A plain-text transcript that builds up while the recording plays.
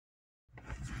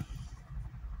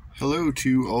Hello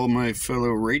to all my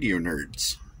fellow radio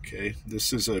nerds. Okay,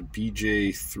 this is a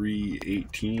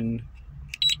BJ-318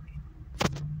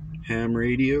 ham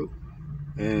radio,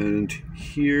 and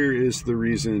here is the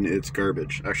reason it's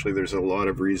garbage. Actually, there's a lot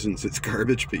of reasons it's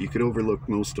garbage, but you could overlook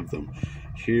most of them.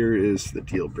 Here is the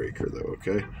deal breaker though,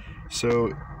 okay?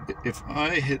 So if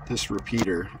I hit this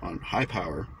repeater on high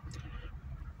power,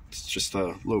 it's just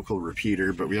a local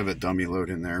repeater, but we have a dummy load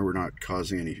in there. We're not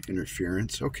causing any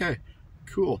interference. Okay,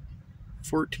 cool.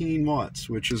 14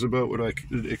 watts, which is about what I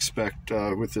could expect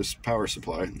with this power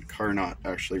supply, and the car not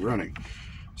actually running.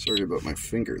 Sorry about my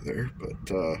finger there,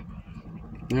 but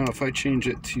now if I change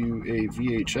it to a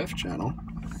VHF channel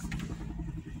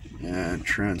and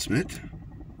transmit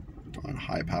on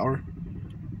high power,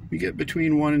 we get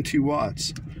between 1 and 2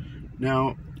 watts.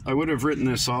 Now, I would have written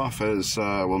this off as,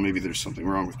 well, maybe there's something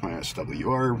wrong with my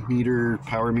SWR meter,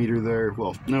 power meter there.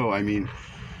 Well, no, I mean,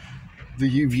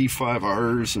 the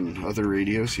UV5Rs and other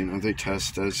radios, you know, they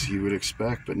test as you would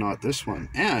expect, but not this one.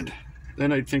 And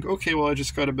then I'd think, okay, well, I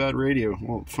just got a bad radio.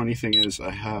 Well, funny thing is,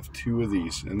 I have 2 of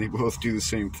these, and they both do the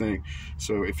same thing.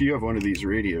 So if you have one of these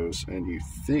radios and you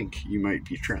think you might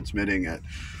be transmitting at,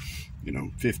 you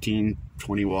know, 15,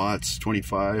 20 watts,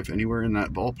 25, anywhere in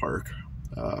that ballpark,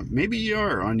 maybe you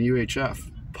are on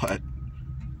UHF, but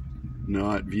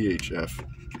not VHF.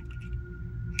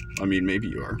 I mean, maybe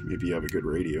you are. Maybe you have a good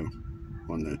radio,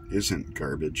 one that isn't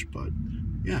garbage, but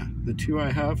yeah, the 2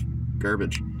 I have,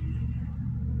 garbage.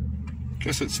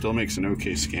 Guess it still makes an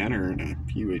okay scanner and a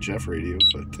UHF radio,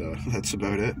 but that's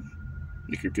about it.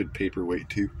 Make a good paperweight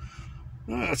too.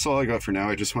 That's all I got for now.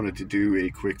 I just wanted to do a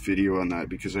quick video on that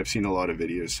because I've seen a lot of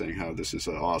videos saying how this is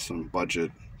an awesome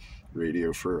budget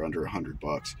radio for under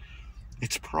 $100.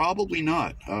 It's probably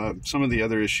not. Some of the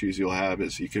other issues you'll have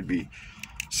is you could be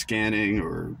scanning,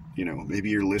 or you know, maybe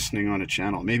you're listening on a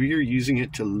channel, maybe you're using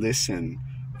it to listen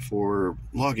for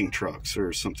logging trucks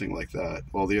or something like that.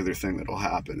 Well, the other thing that'll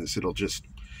happen is it'll just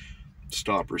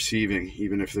stop receiving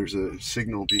even if there's a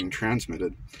signal being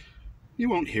transmitted. You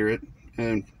won't hear it,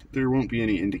 and there won't be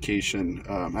any indication.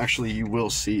 Actually, you will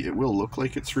see, it will look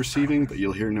like it's receiving, but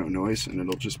you'll hear no noise and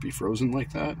it'll just be frozen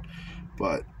like that.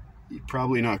 But you're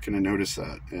probably not going to notice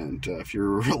that, and if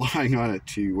you're relying on it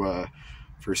to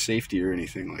for safety or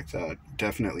anything like that,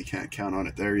 definitely can't count on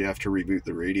it there. You have to reboot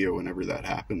the radio whenever that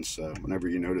happens, whenever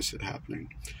you notice it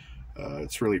happening.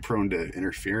 It's really prone to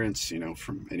interference, you know,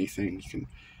 from anything. You can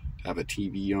have a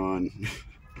TV on,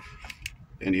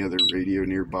 any other radio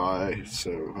nearby,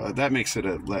 so that makes it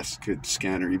a less good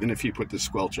scanner, even if you put the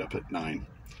squelch up at 9.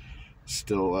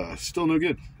 Still no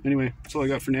good. Anyway, that's all I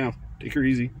got for now. Take her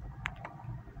easy.